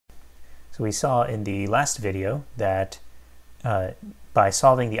So we saw in the last video that by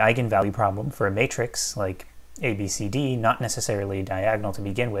solving the eigenvalue problem for a matrix like A, B, C, D, not necessarily diagonal to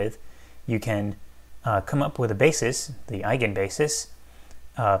begin with, you can come up with a basis, the eigenbasis,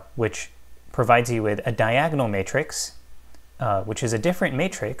 which provides you with a diagonal matrix, which is a different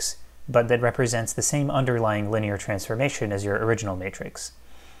matrix, but that represents the same underlying linear transformation as your original matrix.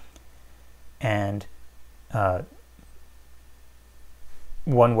 And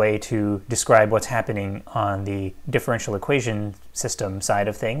one way to describe what's happening on the differential equation system side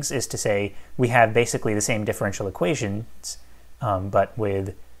of things is to say we have basically the same differential equations, but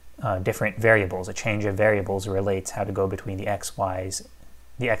with different variables. A change of variables relates how to go between the x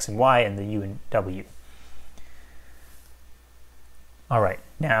and y, and the u and w. All right,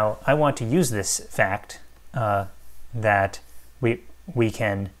 now I want to use this fact that we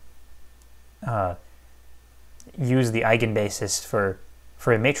can use the eigenbasis for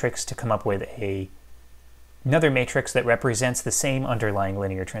a matrix to come up with another matrix that represents the same underlying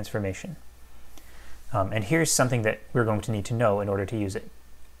linear transformation. And here's something that we're going to need to know in order to use it.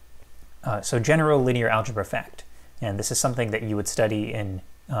 So general linear algebra fact, and this is something that you would study in,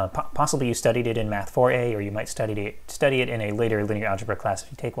 possibly you studied it in Math 4A, or you might study it in a later linear algebra class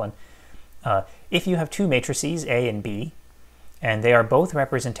if you take one. If you have two matrices, A and B, and they are both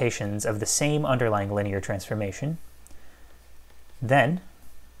representations of the same underlying linear transformation, then,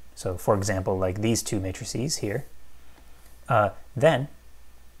 so for example, like these two matrices here, then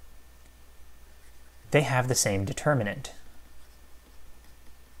they have the same determinant.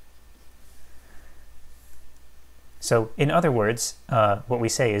 So in other words, what we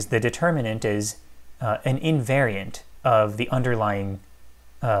say is the determinant is an invariant of the underlying,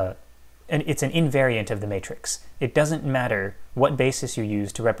 and it's an invariant of the matrix. It doesn't matter what basis you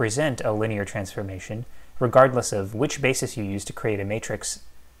use to represent a linear transformation, regardless of which basis you use to create a matrix,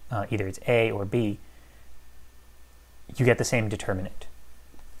 either it's A or B, you get the same determinant.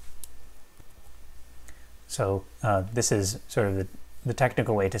 So this is sort of the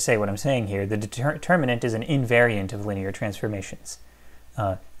technical way to say what I'm saying here. The determinant is an invariant of linear transformations.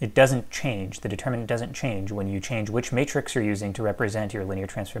 It doesn't change. The determinant doesn't change when you change which matrix you're using to represent your linear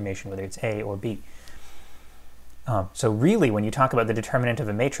transformation, whether it's A or B. So really, when you talk about the determinant of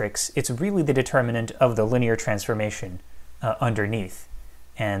a matrix, it's really the determinant of the linear transformation underneath.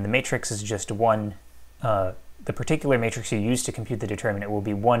 And the matrix is just one, the particular matrix you use to compute the determinant will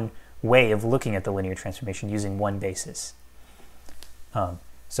be one way of looking at the linear transformation using one basis.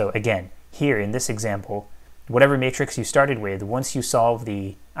 So again, here in this example, whatever matrix you started with, once you solve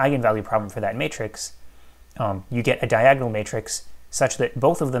the eigenvalue problem for that matrix, you get a diagonal matrix such that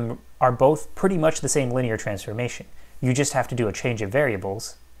both of them are both pretty much the same linear transformation. You just have to do a change of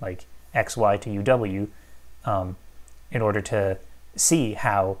variables, like xy to uw, in order to see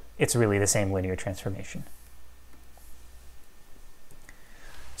how it's really the same linear transformation.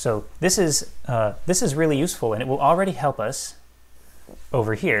 So this is really useful, and it will already help us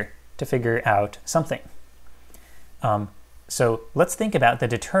over here to figure out something. So let's think about the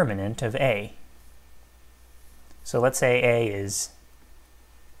determinant of A. So let's say A is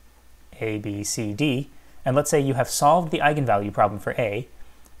A, B, C, D, and let's say you have solved the eigenvalue problem for A,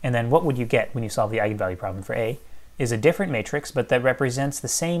 and then what would you get when you solve the eigenvalue problem for A is a different matrix, but that represents the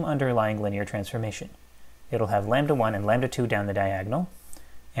same underlying linear transformation. It'll have lambda 1 and lambda 2 down the diagonal,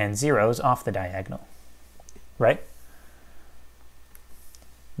 and zeros off the diagonal, right?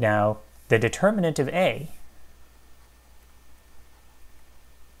 Now, the determinant of A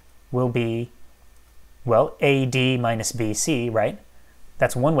will be, well, AD minus BC, right?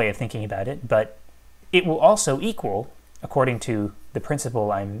 That's one way of thinking about it, but it will also equal, according to the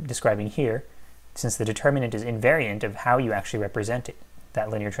principle I'm describing here, since the determinant is invariant of how you actually represent it, that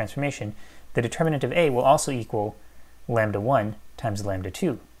linear transformation, the determinant of A will also equal lambda 1 times lambda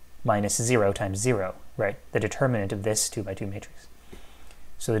 2 minus 0 times 0, right? The determinant of this 2 by 2 matrix.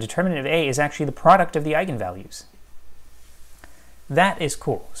 So the determinant of A is actually the product of the eigenvalues. That is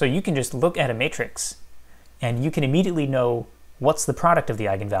cool. So you can just look at a matrix and you can immediately know what's the product of the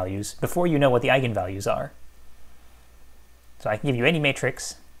eigenvalues before you know what the eigenvalues are. So I can give you any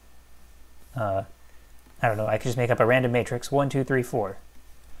matrix. I don't know, I could just make up a random matrix, 1, 2, 3, 4.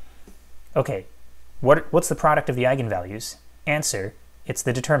 Okay, what's the product of the eigenvalues? Answer, it's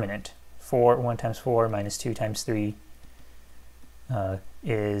the determinant. 1 times 4 minus 2 times 3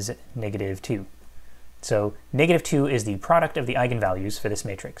 is negative 2. So negative 2 is the product of the eigenvalues for this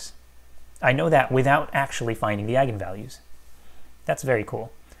matrix. I know that without actually finding the eigenvalues. That's very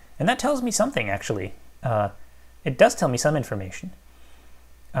cool. And that tells me something, actually. It does tell me some information.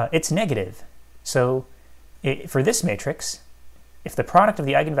 It's negative. So for this matrix, if the product of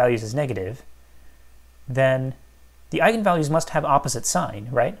the eigenvalues is negative, then the eigenvalues must have opposite sign,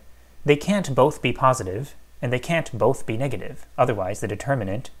 right? They can't both be positive, and they can't both be negative. Otherwise, the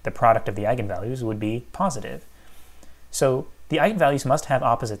determinant, the product of the eigenvalues, would be positive. So the eigenvalues must have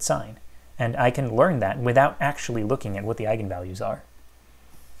opposite sign, and I can learn that without actually looking at what the eigenvalues are.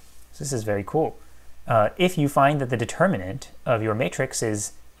 So this is very cool. If you find that the determinant of your matrix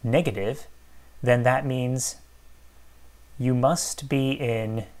is negative, then that means you must be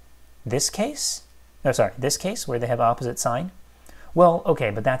in this case? No, sorry, this case where they have opposite sign? Well,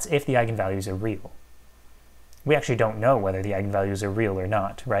 okay, but that's if the eigenvalues are real. We actually don't know whether the eigenvalues are real or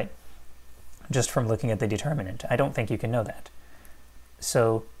not, right? Just from looking at the determinant. I don't think you can know that.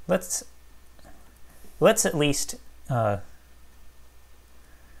 So let's at least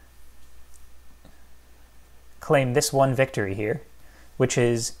claim this one victory here, which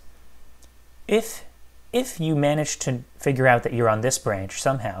is if you manage to figure out that you're on this branch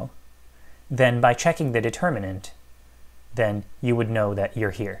somehow, then by checking the determinant, then you would know that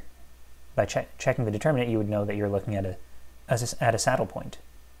you're here. By checking the determinant, you would know that you're looking at a saddle point.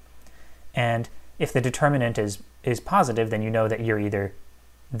 And if the determinant is positive, then you know that you're either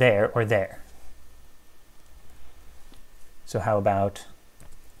there or there. So how about,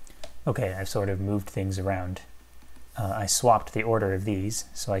 okay, I've sort of moved things around. I swapped the order of these,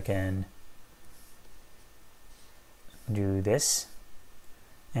 so I can do this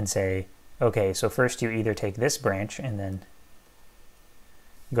and say, okay, so first you either take this branch and then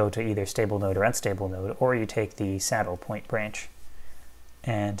go to either stable node or unstable node, or you take the saddle point branch.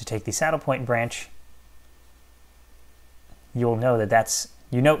 And to take the saddle point branch, you'll know that that's,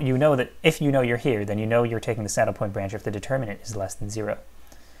 you know that if you know you're here, then you know you're taking the saddle point branch if the determinant is less than 0.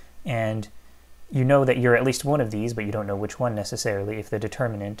 And you know that you're at least one of these, but you don't know which one necessarily if the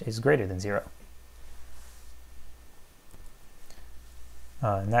determinant is greater than 0.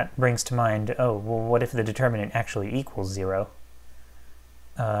 And that brings to mind, oh, well, what if the determinant actually equals 0?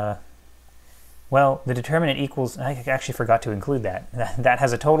 Well, the determinant equals, I actually forgot to include that. That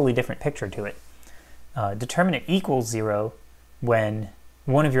has a totally different picture to it. Determinant equals 0 when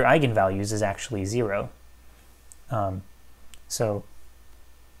one of your eigenvalues is actually 0. So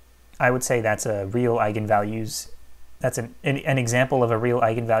I would say that's a real eigenvalues, that's an example of a real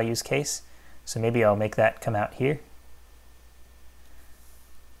eigenvalues case. So maybe I'll make that come out here.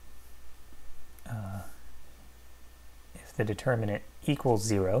 If the determinant equals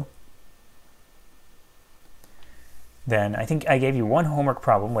 0, then I think I gave you one homework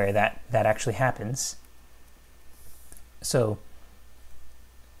problem where that actually happens. So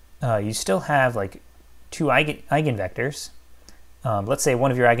you still have like two eigenvectors. Let's say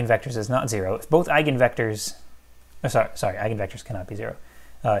one of your eigenvectors is not 0. If both eigenvectors, sorry, eigenvectors cannot be 0.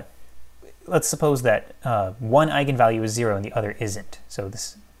 Let's suppose that one eigenvalue is 0 and the other isn't. So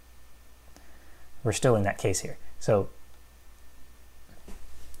we're still in that case here. So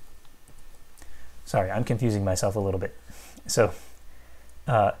sorry, I'm confusing myself a little bit. So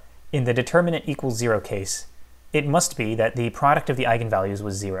in the determinant equals 0 case, it must be that the product of the eigenvalues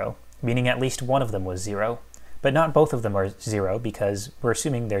was 0, meaning at least one of them was 0, but not both of them are 0 because we're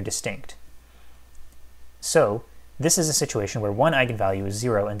assuming they're distinct. So this is a situation where one eigenvalue is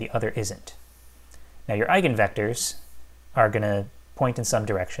 0 and the other isn't. Now your eigenvectors are going to point in some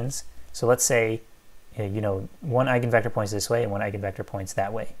directions. So let's say, you know, one eigenvector points this way and one eigenvector points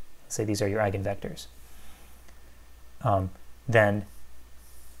that way. Let's say these are your eigenvectors. Then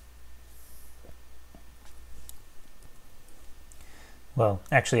well,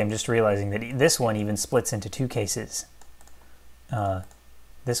 actually I'm just realizing that this one even splits into two cases.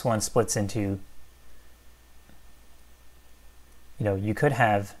 This one splits into, you know, you could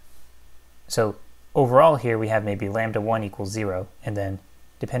have, so overall here we have maybe lambda 1 equals 0, and then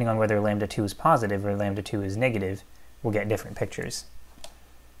depending on whether lambda 2 is positive or lambda 2 is negative, we'll get different pictures.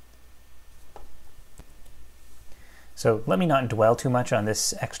 So let me not dwell too much on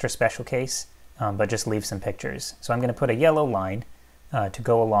this extra special case, but just leave some pictures. So I'm going to put a yellow line to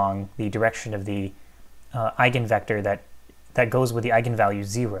go along the direction of the eigenvector that goes with the eigenvalue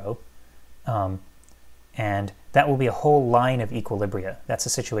 0, and that will be a whole line of equilibria. That's the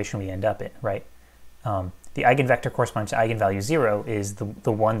situation we end up in, right? The eigenvector corresponding to eigenvalue 0 is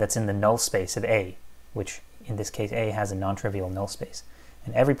the one that's in the null space of A, which in this case A has a non-trivial null space.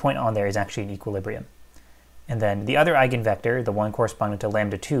 And every point on there is actually an equilibrium. And then the other eigenvector, the one corresponding to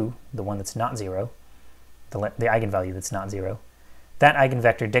lambda 2, the one that's not 0, the eigenvalue that's not 0, that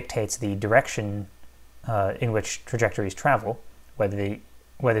eigenvector dictates the direction in which trajectories travel, whether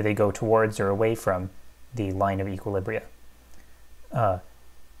they go towards or away from the line of equilibria.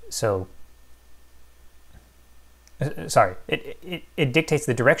 So sorry, it dictates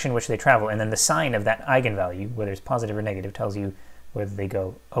the direction in which they travel, and then the sign of that eigenvalue, whether it's positive or negative, tells you whether they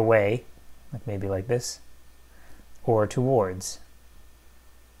go away, like maybe like this, or towards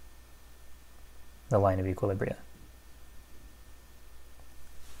the line of equilibria.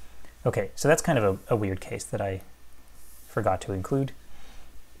 Okay, so that's kind of a weird case that I forgot to include.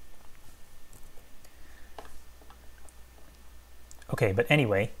 Okay, but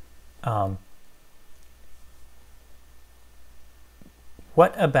anyway,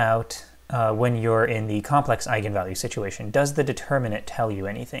 what about when you're in the complex eigenvalue situation? Does the determinant tell you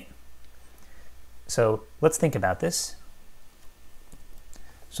anything? So let's think about this.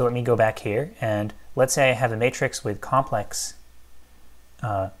 So let me go back here, and let's say I have a matrix with complex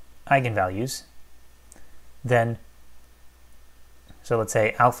eigenvalues. Then, so let's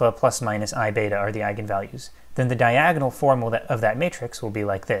say alpha plus minus I beta are the eigenvalues. Then the diagonal form of that matrix will be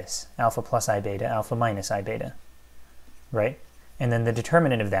like this: alpha plus I beta, alpha minus I beta, right? And then the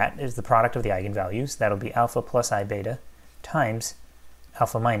determinant of that is the product of the eigenvalues. That'll be alpha plus I beta times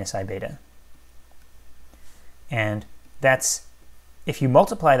alpha minus I beta. And that's, if you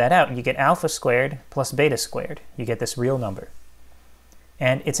multiply that out, you get alpha squared plus beta squared. You get this real number.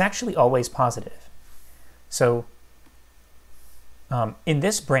 And it's actually always positive. So in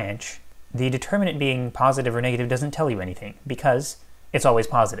this branch, the determinant being positive or negative doesn't tell you anything because it's always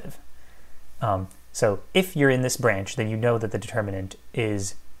positive. So if you're in this branch, then you know that the determinant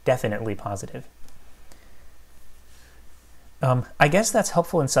is definitely positive. I guess that's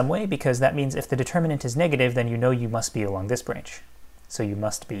helpful in some way, because that means if the determinant is negative, then you know you must be along this branch. So you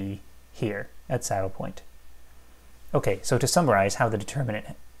must be here at saddle point. Okay, so to summarize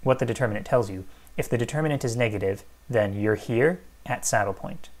what the determinant tells you, if the determinant is negative, then you're here at saddle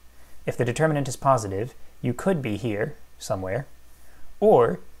point. If the determinant is positive, you could be here somewhere,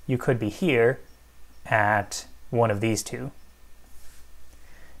 or you could be here at one of these two.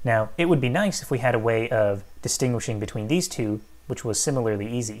 Now, it would be nice if we had a way of distinguishing between these two, which was similarly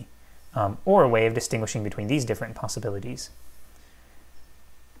easy, or a way of distinguishing between these different possibilities.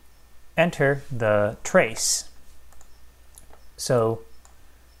 Enter the trace. So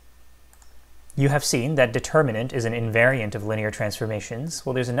you have seen that determinant is an invariant of linear transformations.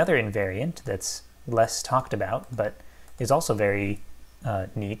 Well, there's another invariant that's less talked about, but is also very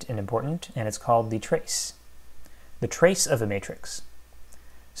neat and important, and it's called the trace. The trace of a matrix.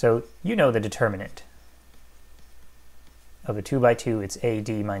 So you know the determinant of a 2x2, it's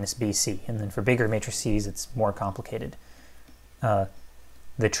AD minus BC, and then for bigger matrices, it's more complicated.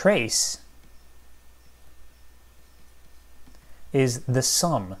 The trace is the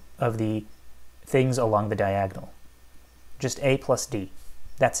sum of the things along the diagonal. Just A plus D.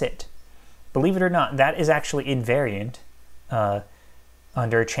 That's it. Believe it or not, that is actually invariant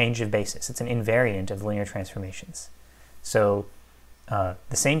under change of basis. It's an invariant of linear transformations. So the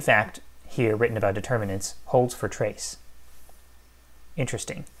same fact here written about determinants holds for trace.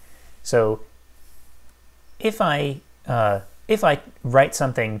 Interesting. So if I write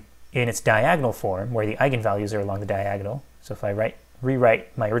something in its diagonal form, where the eigenvalues are along the diagonal, so if I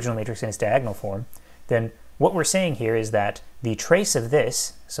rewrite my original matrix in its diagonal form, then what we're saying here is that the trace of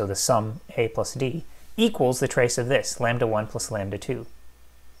this, so the sum A plus D, equals the trace of this, lambda 1 plus lambda 2.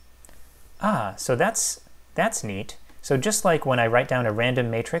 Ah, so that's neat. So just like when I write down a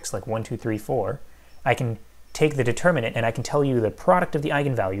random matrix, like 1, 2, 3, 4, I can take the determinant and I can tell you the product of the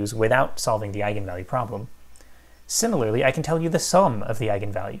eigenvalues without solving the eigenvalue problem. Similarly, I can tell you the sum of the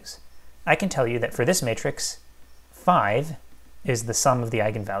eigenvalues. I can tell you that for this matrix, 5 is the sum of the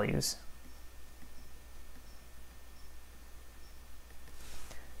eigenvalues.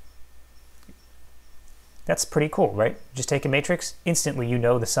 That's pretty cool, right? Just take a matrix, instantly you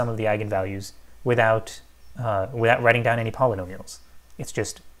know the sum of the eigenvalues without writing down any polynomials. It's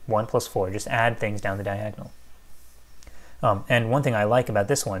just 1 plus 4, just add things down the diagonal. And one thing I like about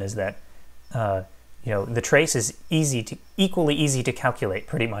this one is that the trace is equally easy to calculate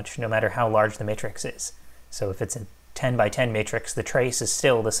pretty much, no matter how large the matrix is. So if it's a 10 by 10 matrix, the trace is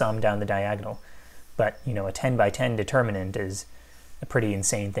still the sum down the diagonal. But a 10 by 10 determinant is a pretty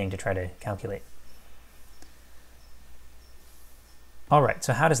insane thing to try to calculate. All right,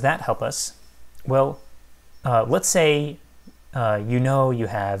 so how does that help us? Well, let's say you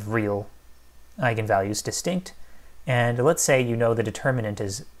have real eigenvalues distinct, and let's say the determinant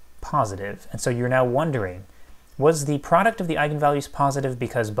is positive, and so you're now wondering, was the product of the eigenvalues positive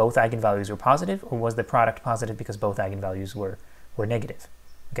because both eigenvalues were positive, or was the product positive because both eigenvalues were negative?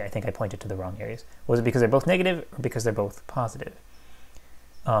 Okay, I think I pointed to the wrong areas. Was it because they're both negative or because they're both positive?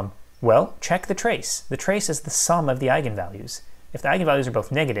 Well, check the trace. The trace is the sum of the eigenvalues. If the eigenvalues are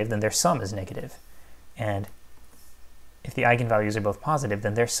both negative, then their sum is negative. And if the eigenvalues are both positive,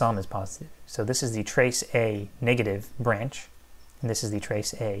 then their sum is positive. So this is the trace A negative branch, and this is the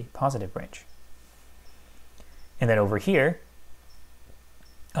trace A positive branch. And then over here,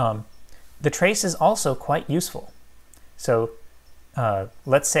 the trace is also quite useful. So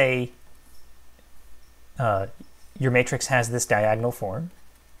let's say your matrix has this diagonal form,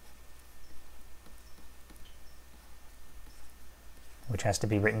 which has to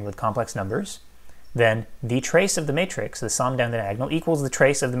be written with complex numbers. Then the trace of the matrix, the sum down the diagonal, equals the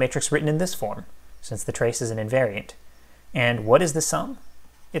trace of the matrix written in this form, since the trace is an invariant. And what is the sum?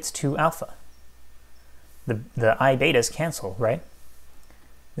 It's 2 alpha. The I betas cancel, right?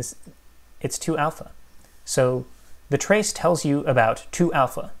 It's 2 alpha. So the trace tells you about 2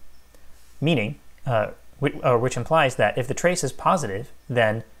 alpha, meaning, which implies that if the trace is positive,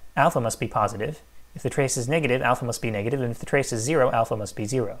 then alpha must be positive. If the trace is negative, alpha must be negative. And if the trace is 0, alpha must be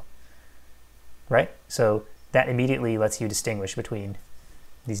 0. Right? So that immediately lets you distinguish between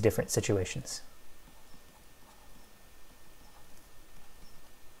these different situations.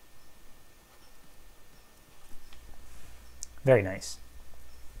 Very nice.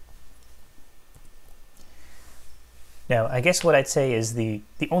 Now, I guess what I'd say is the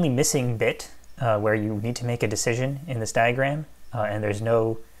only missing bit where you need to make a decision in this diagram, and there's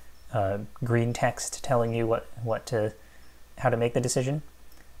no green text telling you how to make the decision,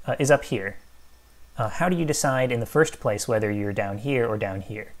 is up here. How do you decide in the first place whether you're down here or down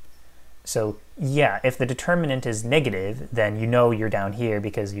here? So yeah, if the determinant is negative, then you know you're down here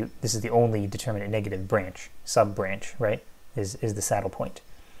because this is the only determinant negative branch, sub-branch, right, is the saddle point.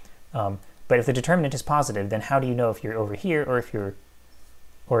 But if the determinant is positive, then how do you know if you're over here or if you're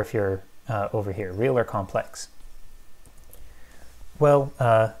over here, real or complex? Well,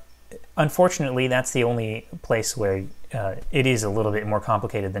 unfortunately, that's the only place where it is a little bit more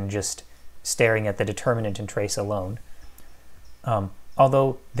complicated than just staring at the determinant and trace alone.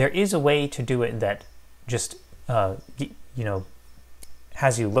 Although there is a way to do it that just has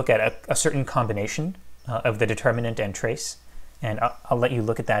you look at a certain combination of the determinant and trace, and I'll let you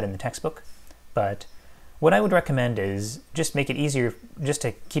look at that in the textbook. But what I would recommend is just make it easier, just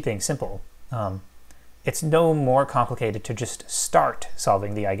to keep things simple. It's no more complicated to just start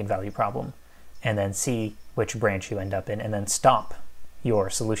solving the eigenvalue problem and then see which branch you end up in, and then stop your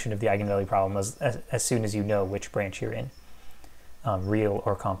solution of the eigenvalue problem as soon as you know which branch you're in, real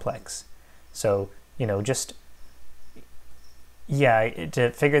or complex. So, to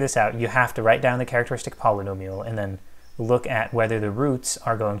figure this out, you have to write down the characteristic polynomial and then look at whether the roots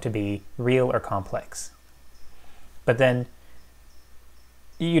are going to be real or complex. But then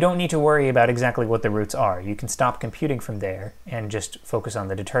you don't need to worry about exactly what the roots are. You can stop computing from there and just focus on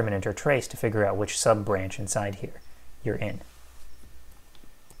the determinant or trace to figure out which sub-branch inside here you're in.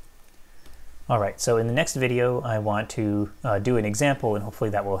 All right, so in the next video, I want to do an example, and hopefully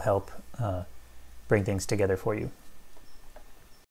that will help bring things together for you.